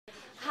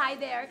Hi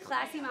there,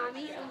 Classy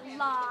Mommy,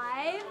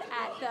 live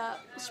at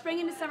the Spring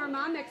into Summer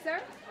Mom Mixer.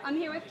 I'm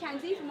here with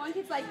Kenzie from One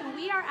Kid's Life, and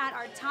we are at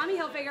our Tommy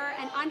Hilfiger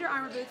and Under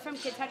Armour booth from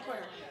Kids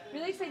Headquarters.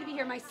 Really excited to be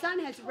here. My son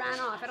has ran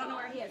off. I don't know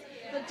where he is.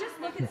 But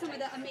just look at some of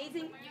the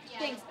amazing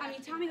things. I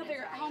mean, Tommy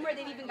Hilfiger at Armour,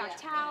 they've even got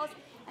towels.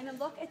 And then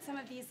look at some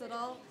of these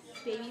little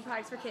baby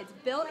products for kids.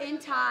 Built-in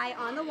tie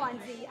on the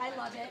onesie. I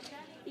love it.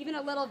 Even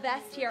a little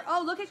vest here.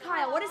 Oh, look at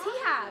Kyle. What does he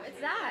have?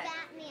 It's that.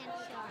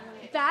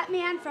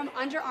 Batman from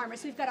Under Armour.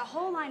 So we've got a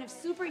whole line of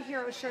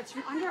superhero shirts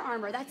from Under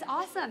Armour. That's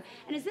awesome.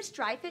 And is this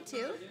dry fit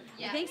too?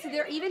 Yeah. I think so.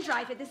 They're even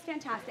dry fit. This is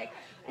fantastic.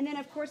 And then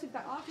of course we've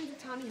got all kinds of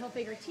Tommy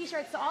Hilfiger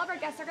t-shirts. So all of our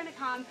guests are going to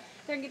come.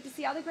 They're going to get to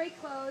see all the great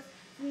clothes.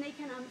 And they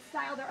can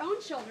style their own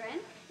children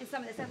in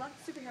some of this. I love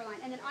the superhero line.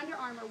 And then Under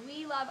Armour.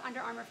 We love Under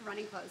Armour for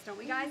running clothes, don't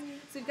we guys?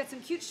 So we've got some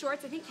cute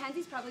shorts. I think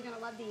Kenzie's probably going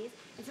to love these.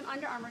 And some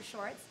Under Armour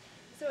shorts.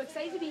 So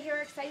excited to be here.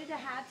 Excited to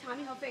have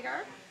Tommy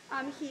Hilfiger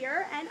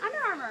here and Under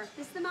Armour.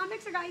 This is the Mom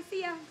Mixer, guys.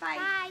 See ya. Bye.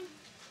 Bye.